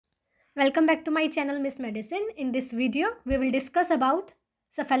Welcome back to my channel Mis.Medicine. In this video, we will discuss about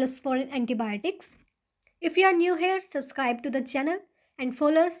cephalosporin antibiotics. If you are new here, subscribe to the channel and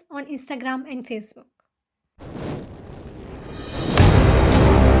follow us on Instagram and Facebook.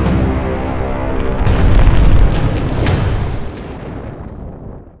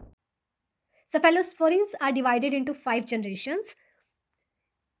 Cephalosporins are divided into 5 generations.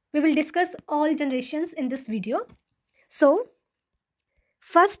 We will discuss all generations in this video. So,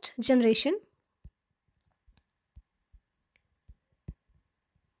 first generation.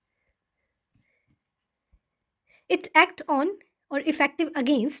 It acts on or effective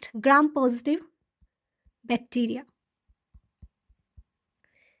against gram-positive bacteria.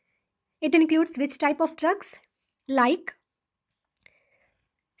 It includes which type of drugs? Like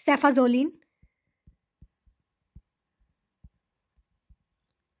cefazolin,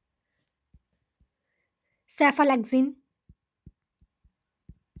 cephalaxin,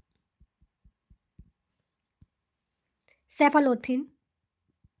 cephalothin,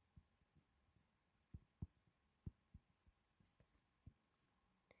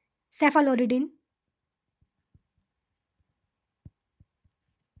 cephaloridin,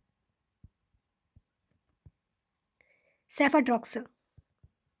 cefadroxil.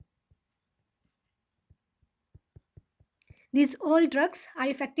 These all drugs are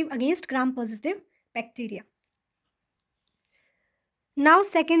effective against gram-positive bacteria. Now,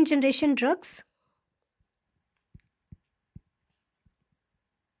 second generation drugs.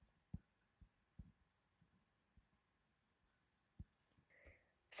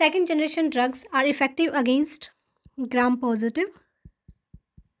 Second generation drugs are effective against gram-positive,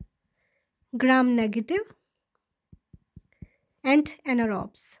 gram-negative, and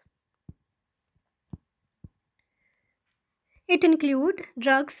anaerobes. It includes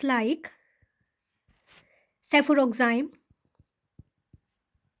drugs like cefuroxime,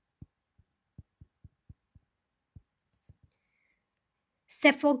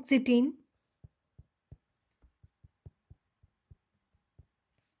 cefoxitin,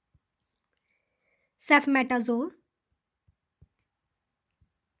 cefmetazole,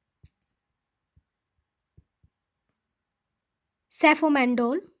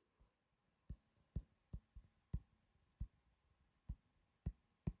 cefomandole,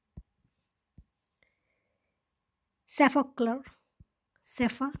 cefaclor.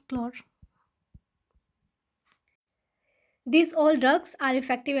 These all drugs are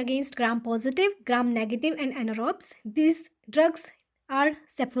effective against gram-positive, gram-negative, and anaerobes. These drugs are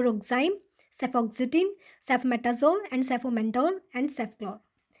cefuroxime, cefoxitin, cefmetazole, and cefomandole, and cefaclor.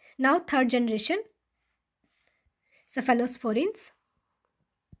 Now, third generation cephalosporins.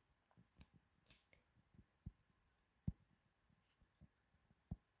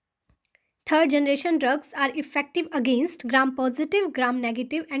 Third generation drugs are effective against gram-positive,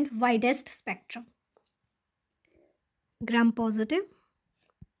 gram-negative, and widest spectrum. Gram-positive,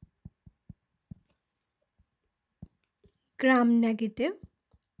 gram-negative,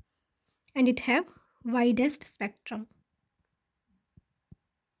 and it have widest spectrum.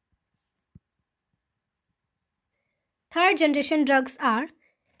 Third generation drugs are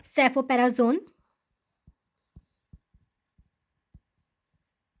cefoperazone,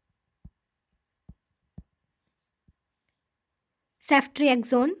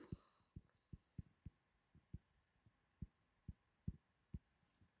 ceftriaxone,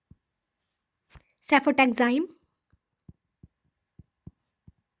 cefotaxime,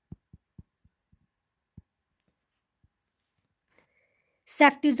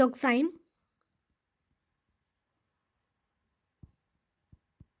 ceftriaxone,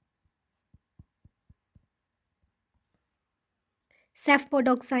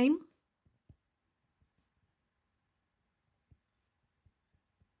 cefpodoxime,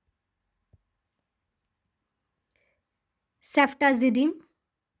 ceftazidime,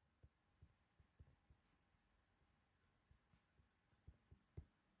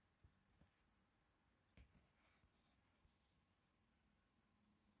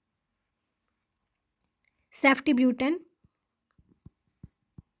 ceftibuten,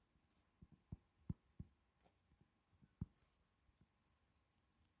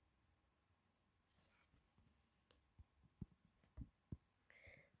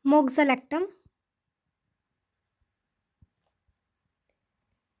 moxalactam,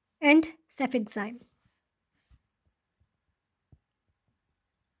 and cefixime.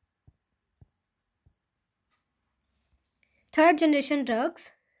 Third generation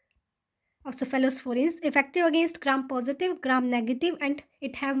drugs of cephalosporins effective against gram-positive, gram-negative, and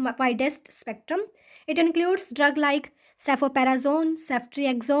it have widest spectrum. It includes drug like cefoperazone,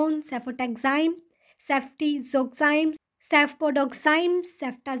 ceftriaxone, cefotaxime, ceftriaxone, cefpodoxime,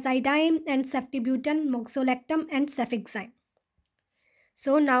 ceftazidime, and ceftibuten, moxolactam, and cefixime.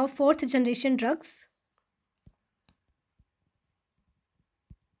 So now fourth generation drugs.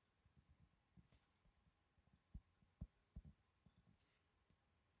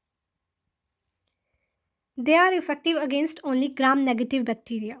 They are effective against only gram-negative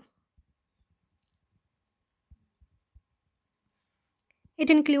bacteria. It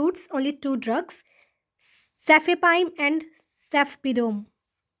includes only two drugs, cefepime and cefpidome.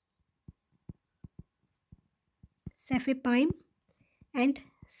 Cefepime and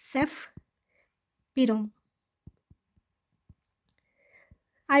cefpidome.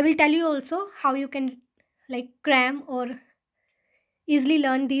 I will tell you also how you can cram or easily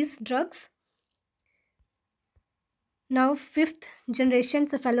learn these drugs. Now fifth generation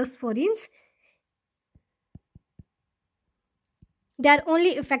cephalosporins. They are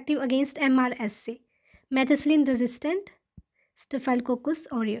only effective against MRSA, methicillin resistant Staphylococcus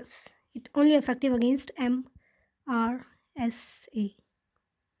aureus. It only effective against MRSA.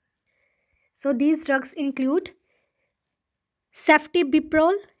 So these drugs include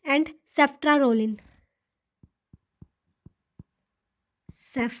ceftibiprole and ceftarolin.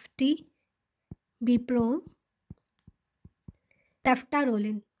 Ceftibiprole,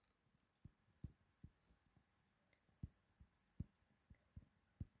 ceftarolin.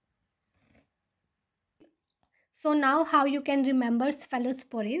 So now how you can remember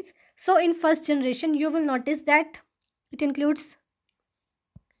cephalosporins. So in first generation you will notice that it includes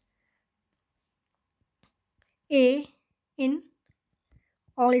A in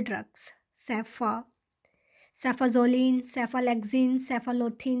all drugs. Cefazolin, cephalexin,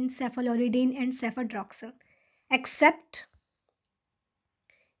 cephalothin, cephaloridine and cefadroxil, except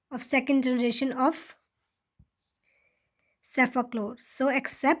of second generation of cefaclor. So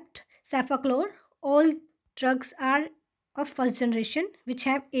except cefaclor, all drugs are of first generation which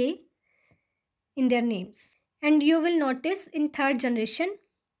have A in their names. And you will notice in third generation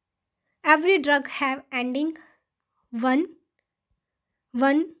every drug have ending 1,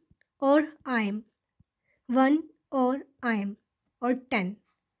 1 or im, 1 or im or 10,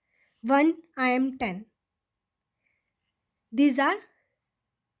 1 im 10. These are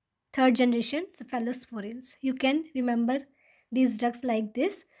third generation cephalosporins. You can remember these drugs like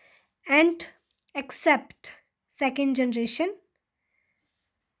this. And except second generation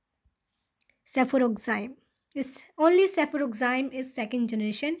cefuroxime, is only cefuroxime is second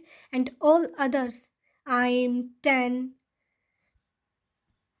generation and all others im 10,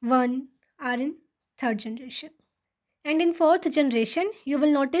 1 are in third generation. And in fourth generation you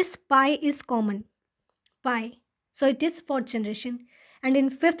will notice pi is common, pi, so it is fourth generation. And in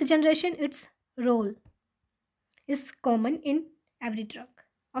fifth generation its role is common in every drug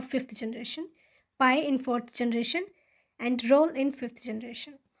of fifth generation, pi in fourth generation and role in fifth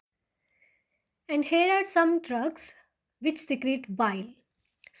generation. And here are some drugs which secrete bile.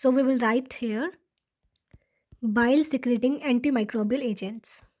 So we will write here bile secreting antimicrobial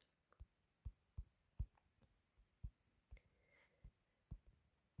agents.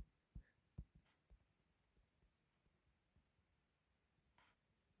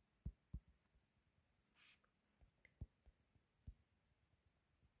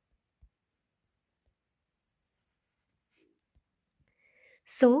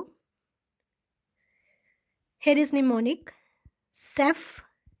 So here is mnemonic Ceph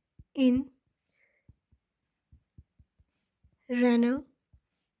in renal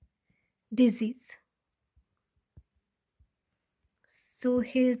disease. So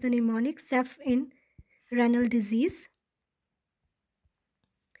here is the mnemonic Ceph in renal disease.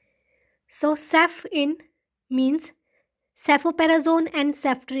 So Ceph in means cefoperazone and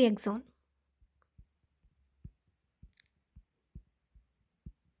ceftriaxone.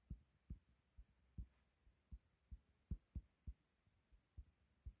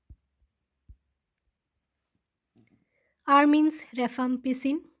 R means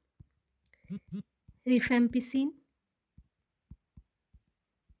rifampicin, rifampicin.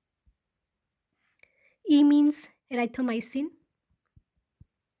 E means erythromycin,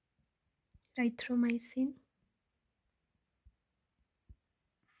 erythromycin.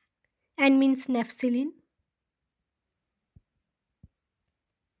 N means nafcillin.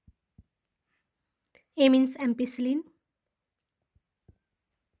 A means ampicillin.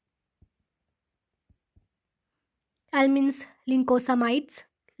 L means lincosamides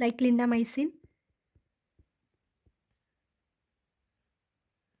like clindamycin.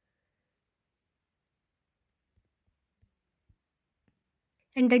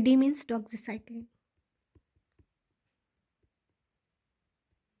 And the D means doxycycline.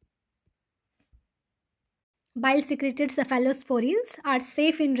 Bile secreted cephalosporins are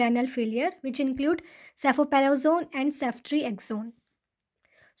safe in renal failure, which include cefoperazone and ceftriaxone.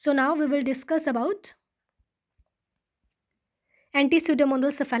 So now we will discuss about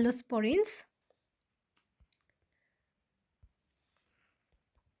anti-pseudomonal cephalosporins.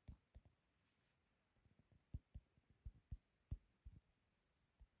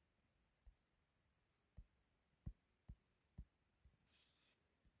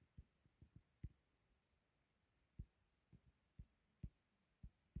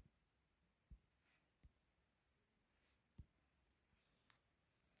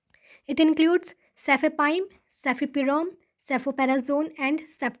 It includes cefepime, cefepirone, cefoperazone, and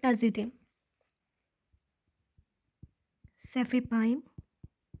ceftazidime. Cefepime,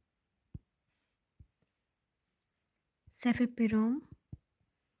 cefepirone,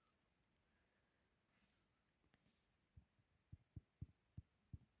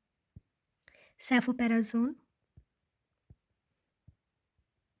 cefoperazone,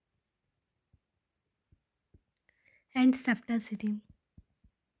 and ceftazidime.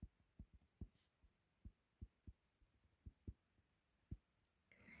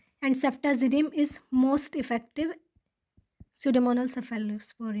 And ceftazidime is most effective pseudomonal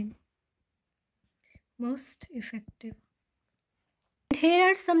cephalosporin. Most effective. And here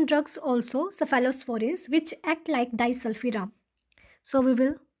are some drugs also, cephalosporins, which act like disulfiram. So we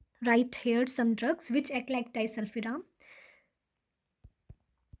will write here some drugs which act like disulfiram.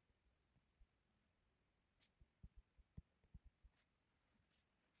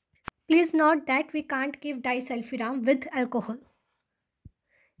 Please note that we can't give disulfiram with alcohol.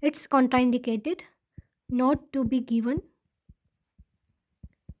 It's contraindicated not to be given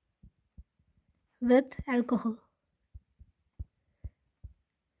with alcohol.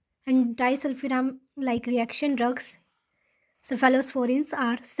 And disulfiram like reaction drugs, cephalosporins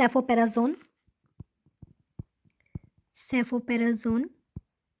are cefoperazone,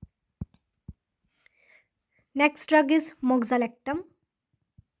 Next drug is moxalactam.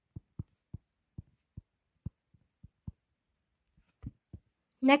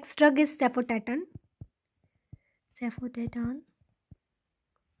 Next drug is cefotetan.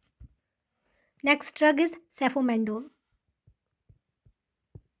 Next drug is cefomendol.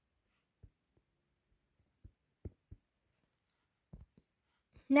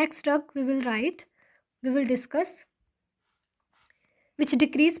 Next drug we will discuss which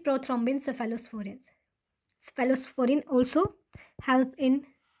decrease prothrombin cephalosporins. Cephalosporin also help in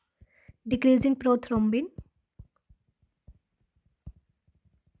decreasing prothrombin.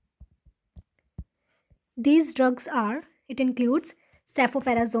 These drugs are, it includes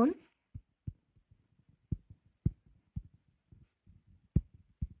cefoperazone,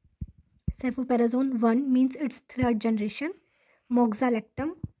 cefoperazone 1 means it's third generation,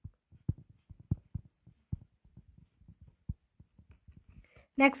 moxalactam,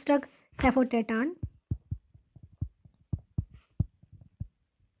 next drug cefotetan,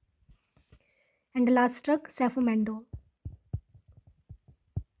 and the last drug cefomendol.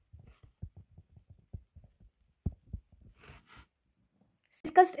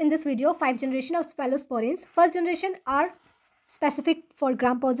 Discussed in this video 5 generation of cephalosporins. First generation are specific for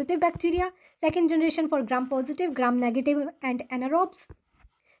gram-positive bacteria. Second generation for gram-positive, gram-negative and anaerobes.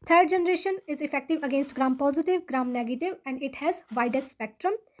 Third generation is effective against gram-positive, gram-negative and it has widest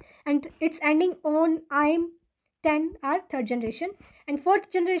spectrum. And its ending on IM10 are third generation. And fourth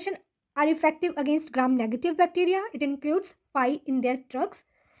generation are effective against gram-negative bacteria. It includes 5 in their drugs.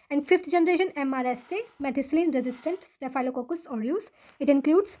 And fifth generation MRSA, methicillin resistant Staphylococcus aureus. It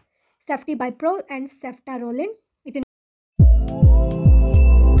includes ceftibiprole and ceftaroline.